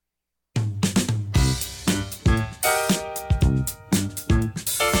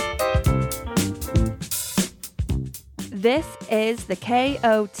This is the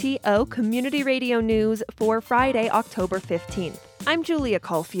KOTO Community Radio News for Friday, October 15th. I'm Julia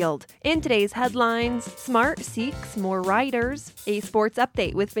Caulfield. In today's headlines, Smart seeks more riders, a sports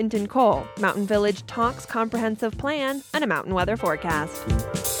update with Fintan Cole, Mountain Village talks comprehensive plan, and a mountain weather forecast.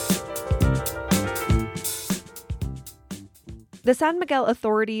 The San Miguel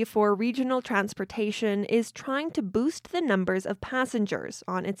Authority for Regional Transportation is trying to boost the numbers of passengers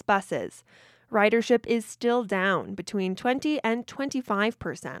on its buses. Ridership is still down between 20 and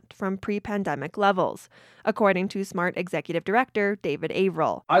 25% from pre-pandemic levels, according to SMART Executive Director David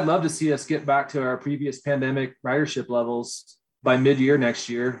Averill. I'd love to see us get back to our previous pandemic ridership levels by mid-year next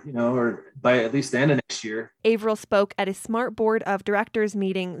year, or by at least the end of next year. Averill spoke at a SMART Board of Directors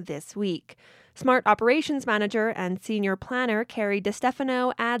meeting this week. SMART Operations Manager and Senior Planner Carrie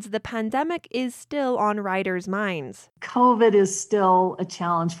DeStefano adds the pandemic is still on riders' minds. COVID is still a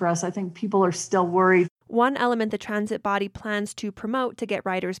challenge for us. I think people are still worried. One element the transit body plans to promote to get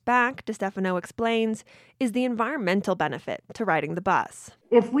riders back, DeStefano explains, is the environmental benefit to riding the bus.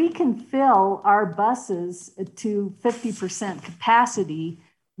 If we can fill our buses to 50% capacity,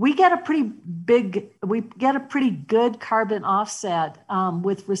 we get a pretty good carbon offset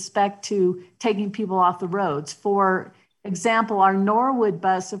with respect to taking people off the roads. For example, our Norwood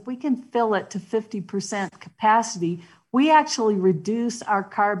bus, if we can fill it to 50% capacity, we actually reduce our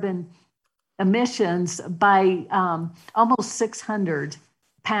carbon emissions by almost 600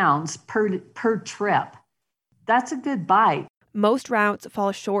 pounds per trip. That's a good bite. Most routes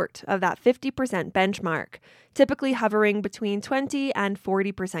fall short of that 50% benchmark, typically hovering between 20 and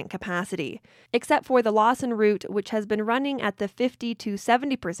 40% capacity, except for the Lawson route, which has been running at the 50 to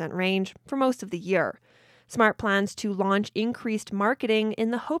 70% range for most of the year. SMART plans to launch increased marketing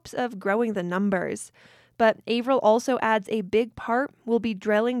in the hopes of growing the numbers. But Averill also adds a big part will be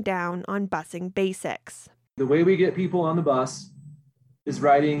drilling down on busing basics. The way we get people on the bus is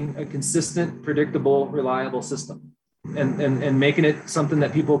riding a consistent, predictable, reliable system. And making it something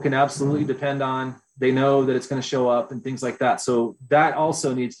that people can absolutely depend on. They know that it's going to show up and things like that. So that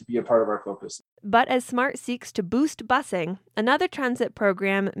also needs to be a part of our focus. But as SMART seeks to boost busing, another transit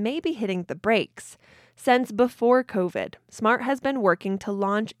program may be hitting the brakes. Since before COVID, SMART has been working to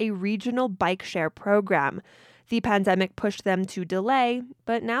launch a regional bike share program. The pandemic pushed them to delay,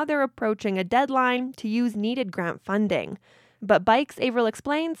 but now they're approaching a deadline to use needed grant funding. But bikes, Averill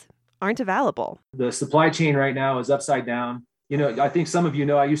explains, aren't available. The supply chain right now is upside down. I think some of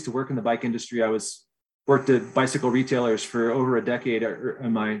I used to work in the bike industry. I worked at bicycle retailers for over a decade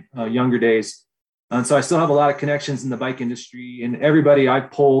in my younger days. And so I still have a lot of connections in the bike industry. And everybody I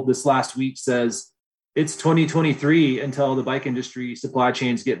polled this last week says it's 2023 until the bike industry supply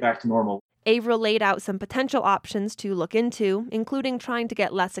chains get back to normal. Averill laid out some potential options to look into, including trying to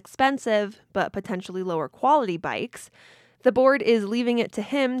get less expensive, but potentially lower quality bikes. The board is leaving it to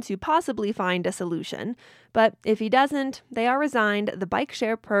him to possibly find a solution. But if he doesn't, they are resigned the bike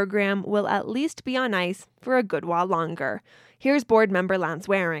share program will at least be on ice for a good while longer. Here's board member Lance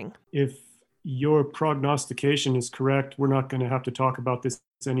Waring. If your prognostication is correct, we're not going to have to talk about this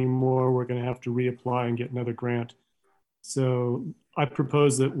anymore. We're going to have to reapply and get another grant. So I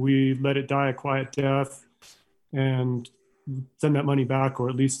propose that we let it die a quiet death and send that money back, or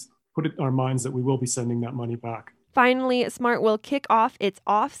at least put it in our minds that we will be sending that money back. Finally, SMART will kick off its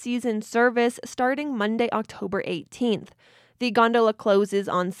off-season service starting Monday, October 18th. The gondola closes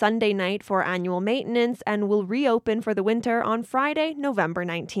on Sunday night for annual maintenance and will reopen for the winter on Friday, November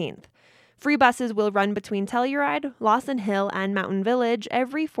 19th. Free buses will run between Telluride, Lawson Hill, and Mountain Village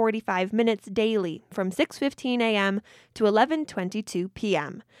every 45 minutes daily from 6:15 a.m. to 11:22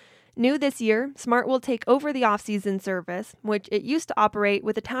 p.m. New this year, SMART will take over the off-season service, which it used to operate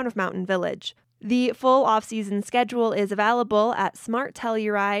with the town of Mountain Village. The full off-season schedule is available at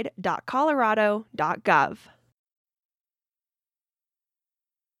smarttelluride.colorado.gov.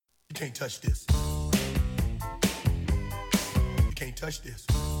 You can't touch this. You can't touch this.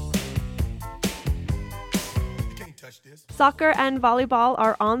 You can't touch this. Soccer and volleyball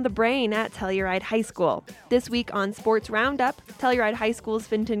are on the brain at Telluride High School. This week on Sports Roundup, Telluride High School's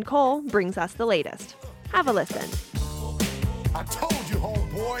Fintan Cole brings us the latest. Have a listen. I told you,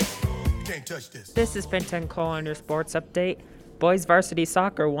 homeboy. Can't touch this. This is Fintan Cole on your sports update. Boys varsity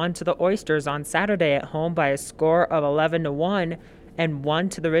soccer won to the Oysters on Saturday at home by a score of 11-1 and won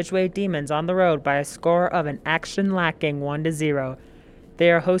to the Ridgeway Demons on the road by a score of an action-lacking 1-0.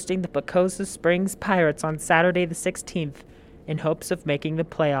 They are hosting the Pocosa Springs Pirates on Saturday the 16th in hopes of making the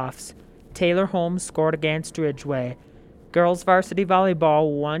playoffs. Taylor Holmes scored against Ridgeway. Girls varsity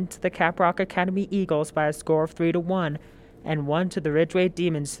volleyball won to the Caprock Academy Eagles by a score of 3-1 and won to the Ridgeway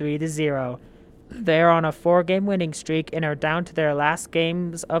Demons 3-0. They are on a 4-game winning streak and are down to their last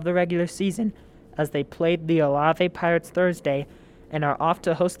games of the regular season as they played the Olave Pirates Thursday and are off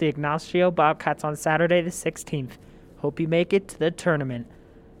to host the Ignacio Bobcats on Saturday the 16th. Hope you make it to the tournament.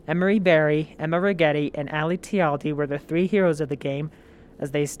 Emery Berry, Emma Righetti, and Ali Tialdi were the 3 heroes of the game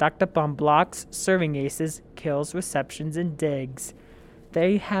as they stocked up on blocks, serving aces, kills, receptions, and digs. There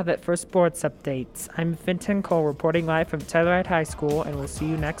you have it for sports updates. I'm Finton Cole reporting live from Telluride High School, and we'll see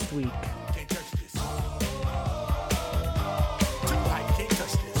you next week. Can't touch this. Too high, can't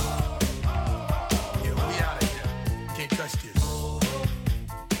touch this. Yeah, we out of here. Can't touch this.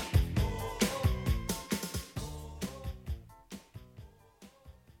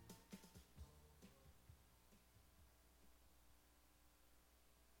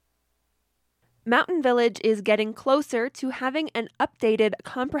 Mountain Village is getting closer to having an updated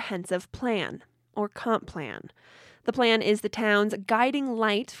comprehensive plan, or comp plan. The plan is the town's guiding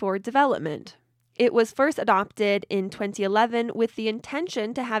light for development. It was first adopted in 2011 with the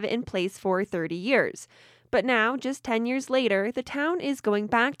intention to have it in place for 30 years. But now, just 10 years later, the town is going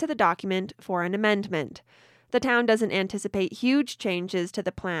back to the document for an amendment. The town doesn't anticipate huge changes to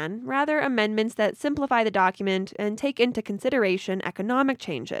the plan, rather amendments that simplify the document and take into consideration economic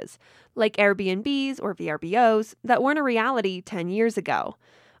changes, like Airbnbs or VRBOs, that weren't a reality 10 years ago.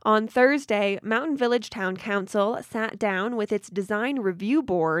 On Thursday, Mountain Village Town Council sat down with its design review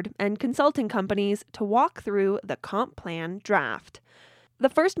board and consulting companies to walk through the comp plan draft. The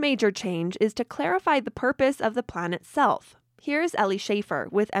first major change is to clarify the purpose of the plan itself. Here's Ellie Schaefer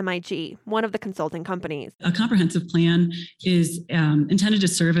with MIG, one of the consulting companies. A comprehensive plan is intended to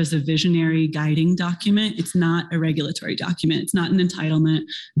serve as a visionary guiding document. It's not a regulatory document. It's not an entitlement,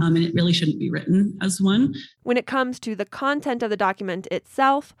 and it really shouldn't be written as one. When it comes to the content of the document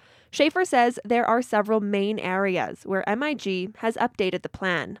itself, Schaefer says there are several main areas where MIG has updated the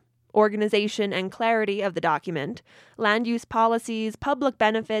plan. Organization and clarity of the document, land use policies, public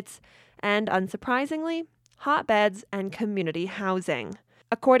benefits, and unsurprisingly, hotbeds and community housing.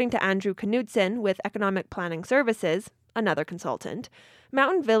 According to Andrew Knudsen with Economic Planning Services, another consultant,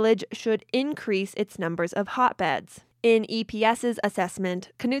 Mountain Village should increase its numbers of hotbeds. In EPS's assessment,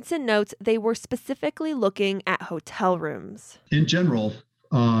 Knudsen notes they were specifically looking at hotel rooms. In general,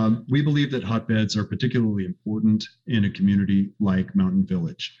 we believe that hotbeds are particularly important in a community like Mountain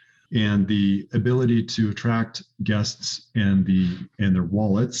Village. And the ability to attract guests and their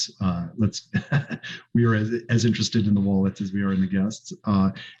wallets. We are as interested in the wallets as we are in the guests,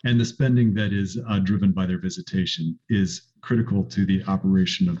 and the spending that is driven by their visitation is critical to the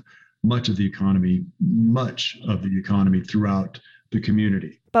operation of much of the economy throughout the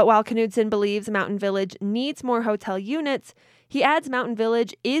community. But while Knudsen believes Mountain Village needs more hotel units, he adds Mountain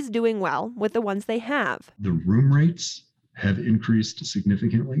Village is doing well with the ones they have. The room rates have increased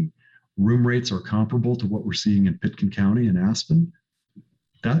significantly. Room rates are comparable to what we're seeing in Pitkin County and Aspen.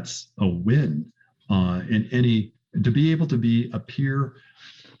 That's a win. To be able to be a peer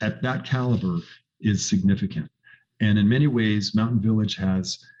at that caliber is significant. And in many ways, Mountain Village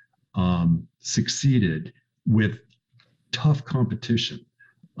has succeeded with tough competition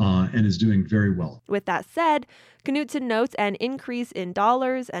and is doing very well. With that said, Knudsen notes an increase in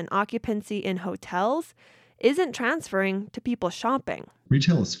dollars and occupancy in hotels isn't transferring to people shopping.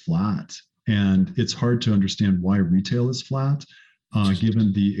 Retail is flat, and it's hard to understand why retail is flat,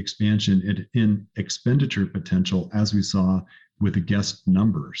 given the expansion in expenditure potential as we saw with the guest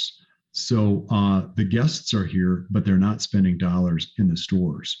numbers. So the guests are here, but they're not spending dollars in the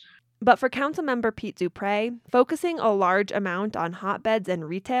stores. But for Councilmember Pete Dupre, focusing a large amount on hotbeds and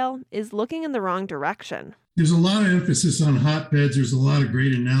retail is looking in the wrong direction. There's a lot of emphasis on hotbeds. There's a lot of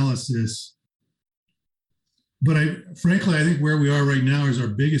great analysis. But frankly, I think where we are right now is our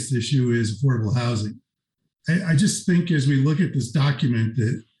biggest issue is affordable housing. I just think as we look at this document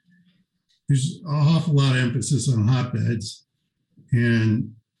that there's an awful lot of emphasis on hotbeds.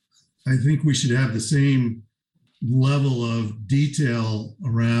 And I think we should have the same level of detail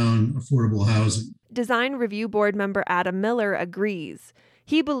around affordable housing. Design Review Board member Adam Miller agrees.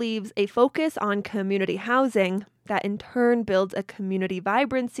 He believes a focus on community housing that in turn builds a community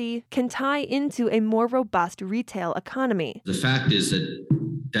vibrancy can tie into a more robust retail economy. The fact is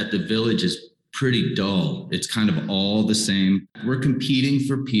that the village is pretty dull. It's kind of all the same. We're competing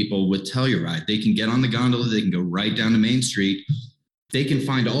for people with Telluride. They can get on the gondola, they can go right down to Main Street. They can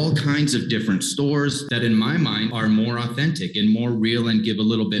find all kinds of different stores that in my mind are more authentic and more real and give a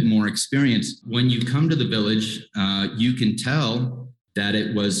little bit more experience. When you come to the village, you can tell that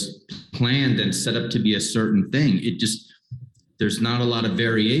it was planned and set up to be a certain thing. There's not a lot of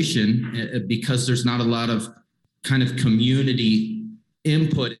variation because there's not a lot of kind of community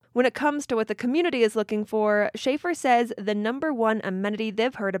input. When it comes to what the community is looking for, Schaefer says the number one amenity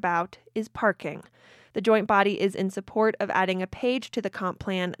they've heard about is parking. The joint body is in support of adding a page to the comp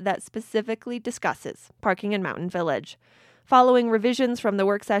plan that specifically discusses parking in Mountain Village. Following revisions from the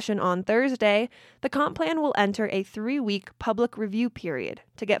work session on Thursday, the comp plan will enter a 3-week public review period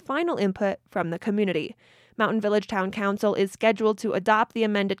to get final input from the community. Mountain Village Town Council is scheduled to adopt the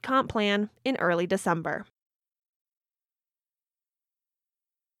amended comp plan in early December.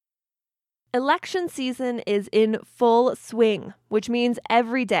 Election season is in full swing, which means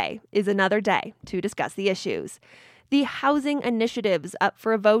every day is another day to discuss the issues. The housing initiatives up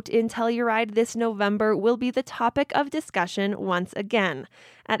for a vote in Telluride this November will be the topic of discussion once again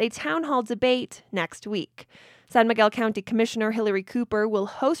at a town hall debate next week. San Miguel County Commissioner Hillary Cooper will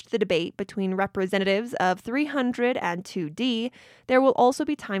host the debate between representatives of 300 and 2D. There will also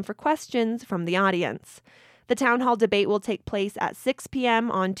be time for questions from the audience. The town hall debate will take place at 6 p.m.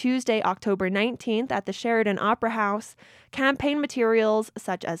 on Tuesday, October 19th at the Sheridan Opera House. Campaign materials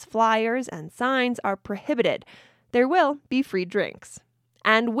such as flyers and signs are prohibited. There will be free drinks.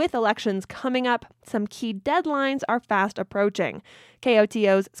 And with elections coming up, some key deadlines are fast approaching.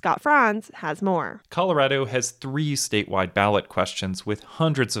 KOTO's Scott Franz has more. Colorado has 3 statewide ballot questions with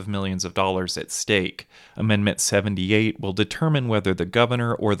hundreds of millions of dollars at stake. Amendment 78 will determine whether the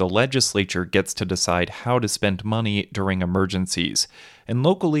governor or the legislature gets to decide how to spend money during emergencies. And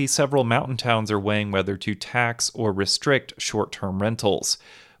locally, several mountain towns are weighing whether to tax or restrict short-term rentals.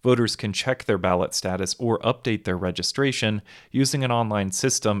 Voters can check their ballot status or update their registration using an online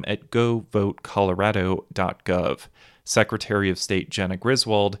system at govotecolorado.gov. Secretary of State Jenna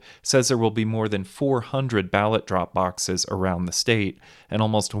Griswold says there will be more than 400 ballot drop boxes around the state and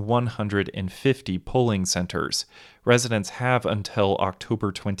almost 150 polling centers. Residents have until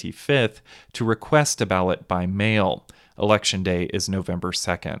October 25th to request a ballot by mail. Election Day is November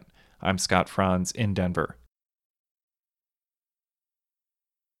 2nd. I'm Scott Franz in Denver.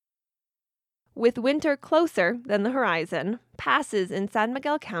 With winter closer than the horizon, passes in San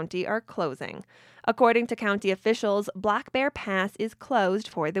Miguel County are closing. According to county officials, Black Bear Pass is closed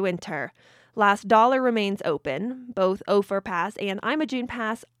for the winter. Last Dollar remains open. Both Ophir Pass and Imogene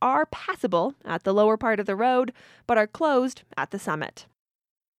Pass are passable at the lower part of the road, but are closed at the summit.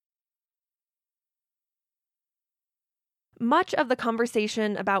 Much of the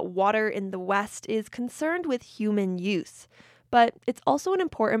conversation about water in the West is concerned with human use. But it's also an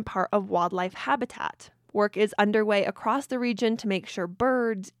important part of wildlife habitat. Work is underway across the region to make sure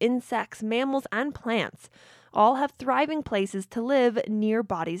birds, insects, mammals, and plants all have thriving places to live near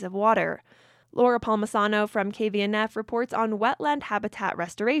bodies of water. Laura Palmisano from KVNF reports on wetland habitat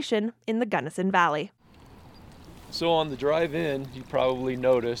restoration in the Gunnison Valley. So on the drive in, you probably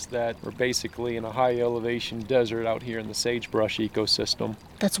noticed that we're basically in a high elevation desert out here in the sagebrush ecosystem.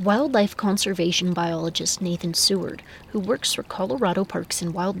 That's wildlife conservation biologist Nathan Seward, who works for Colorado Parks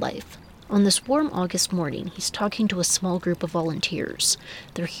and Wildlife. On this warm August morning, he's talking to a small group of volunteers.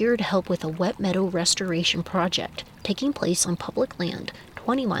 They're here to help with a wet meadow restoration project taking place on public land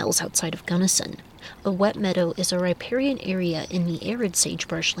 20 miles outside of Gunnison. A wet meadow is a riparian area in the arid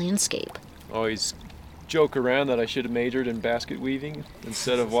sagebrush landscape. Always joke around that I should have majored in basket weaving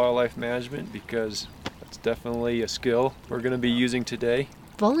instead of wildlife management because that's definitely a skill we're going to be using today.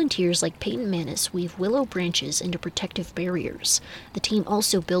 Volunteers like Peyton Manis weave willow branches into protective barriers. The team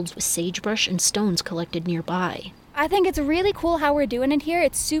also builds with sagebrush and stones collected nearby. I think it's really cool how we're doing it here.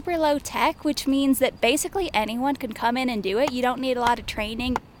 It's super low tech, which means that basically anyone can come in and do it. You don't need a lot of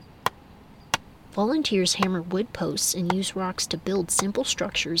training. Volunteers hammer wood posts and use rocks to build simple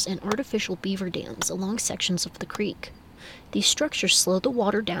structures and artificial beaver dams along sections of the creek. These structures slow the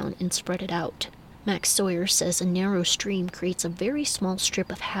water down and spread it out. Max Sawyer says a narrow stream creates a very small strip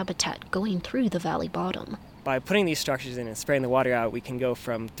of habitat going through the valley bottom. By putting these structures in and spraying the water out, we can go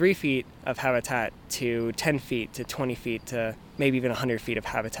from 3 feet of habitat to 10 feet to 20 feet to maybe even 100 feet of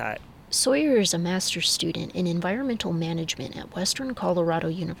habitat. Sawyer is a master's student in environmental management at Western Colorado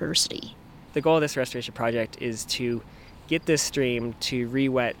University. The goal of this restoration project is to get this stream to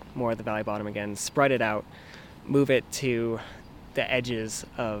re-wet more of the valley bottom again, spread it out, move it to the edges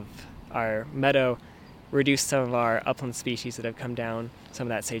of our meadow, reduce some of our upland species that have come down, some of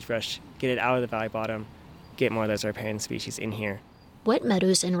that sagebrush, get it out of the valley bottom, get more of those riparian species in here. Wet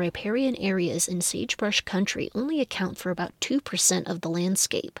meadows and riparian areas in sagebrush country only account for about 2% of the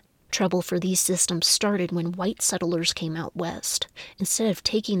landscape. Trouble for these systems started when white settlers came out west. Instead of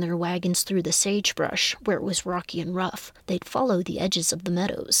taking their wagons through the sagebrush, where it was rocky and rough, they'd follow the edges of the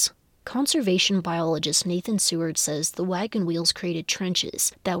meadows. Conservation biologist Nathan Seward says the wagon wheels created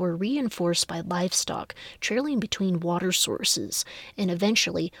trenches that were reinforced by livestock trailing between water sources and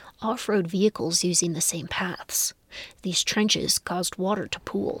eventually off-road vehicles using the same paths. These trenches caused water to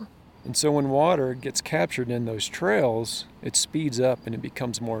pool. And so when water gets captured in those trails, it speeds up and it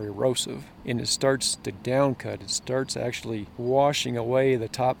becomes more erosive. And it starts to downcut. It starts actually washing away the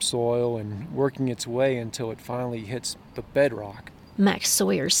topsoil and working its way until it finally hits the bedrock. Max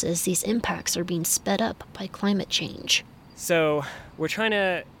Sawyer says these impacts are being sped up by climate change. So we're trying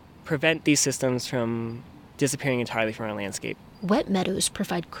to prevent these systems from disappearing entirely from our landscape. Wet meadows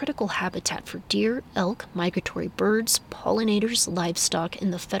provide critical habitat for deer, elk, migratory birds, pollinators, livestock,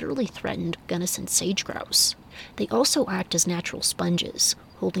 and the federally threatened Gunnison sage grouse. They also act as natural sponges,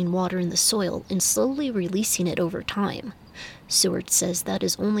 holding water in the soil and slowly releasing it over time. Seward says that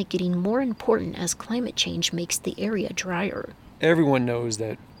is only getting more important as climate change makes the area drier. Everyone knows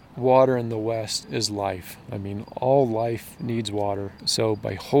that water in the West is life. I mean, all life needs water. So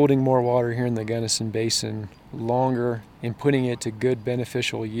by holding more water here in the Gunnison Basin longer and putting it to good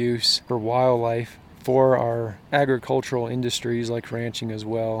beneficial use for wildlife, for our agricultural industries like ranching as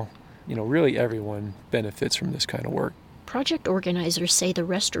well, really everyone benefits from this kind of work. Project organizers say the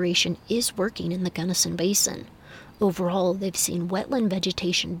restoration is working in the Gunnison Basin. Overall, they've seen wetland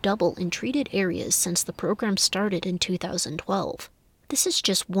vegetation double in treated areas since the program started in 2012. This is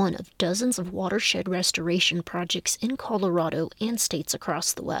just one of dozens of watershed restoration projects in Colorado and states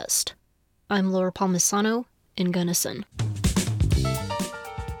across the West. I'm Laura Palmisano in Gunnison.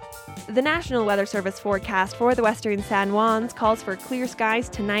 The National Weather Service forecast for the western San Juans calls for clear skies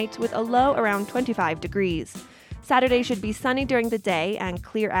tonight with a low around 25 degrees. Saturday should be sunny during the day and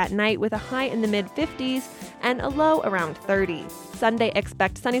clear at night with a high in the mid-50s and a low around 30. Sunday,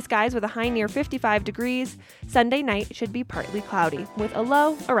 expect sunny skies with a high near 55 degrees. Sunday night should be partly cloudy with a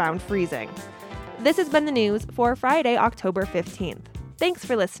low around freezing. This has been the news for Friday, October 15th. Thanks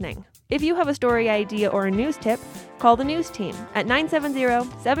for listening. If you have a story idea or a news tip, call the news team at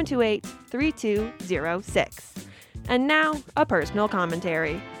 970-728-3206. And now, a personal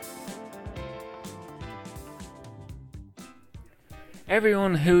commentary.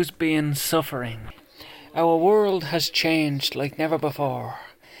 Everyone who's been suffering. Our world has changed like never before,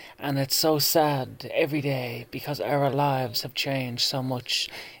 and it's so sad every day because our lives have changed so much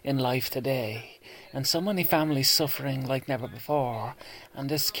in life today, and so many families suffering like never before, and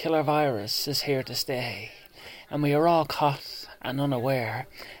this killer virus is here to stay, and we are all caught and unaware,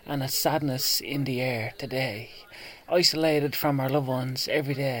 and a sadness in the air today, isolated from our loved ones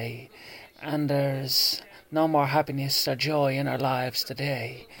every day, and there's no more happiness or joy in our lives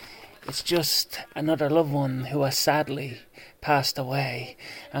today. It's just another loved one who has sadly passed away,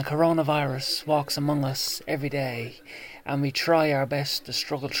 and coronavirus walks among us every day, and we try our best to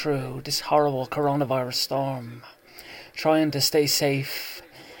struggle through this horrible coronavirus storm, trying to stay safe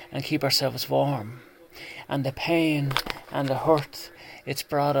and keep ourselves warm. And the pain and the hurt it's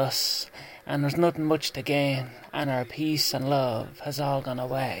brought us, and there's nothing much to gain, and our peace and love has all gone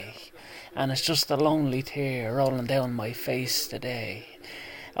away. And it's just a lonely tear rolling down my face today.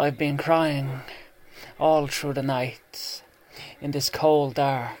 I've been crying all through the night in this cold,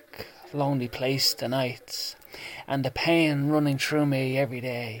 dark, lonely place tonight, and the pain running through me every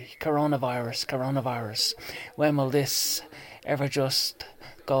day. Coronavirus, coronavirus, when will this ever just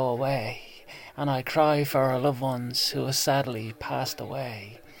go away? And I cry for our loved ones who have sadly passed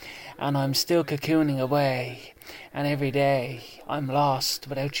away, and I'm still cocooning away. And every day I'm lost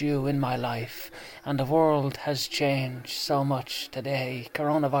without you in my life, and the world has changed so much today.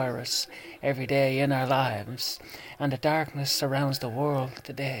 Coronavirus every day in our lives, and the darkness surrounds the world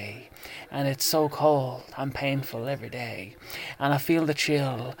today, and it's so cold and painful every day, and I feel the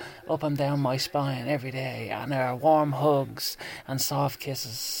chill up and down my spine every day, and our warm hugs and soft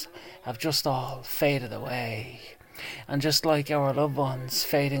kisses have just all faded away. And just like our loved ones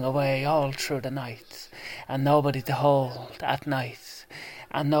fading away all through the night, and nobody to hold at night,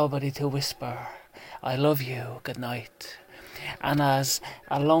 and nobody to whisper, I love you, good night. And as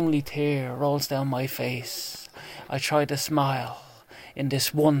a lonely tear rolls down my face, I try to smile in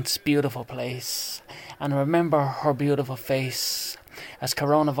this once beautiful place, and remember her beautiful face, as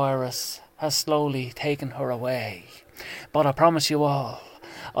coronavirus has slowly taken her away. But I promise you all,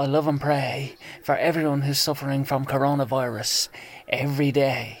 I love and pray for everyone who's suffering from coronavirus every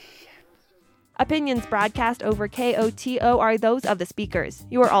day. Opinions broadcast over KOTO are those of the speakers.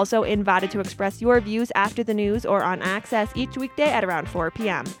 You are also invited to express your views after the news or on Access each weekday at around 4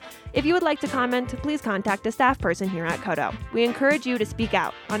 p.m. If you would like to comment, please contact a staff person here at KOTO. We encourage you to speak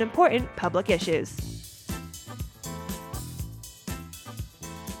out on important public issues.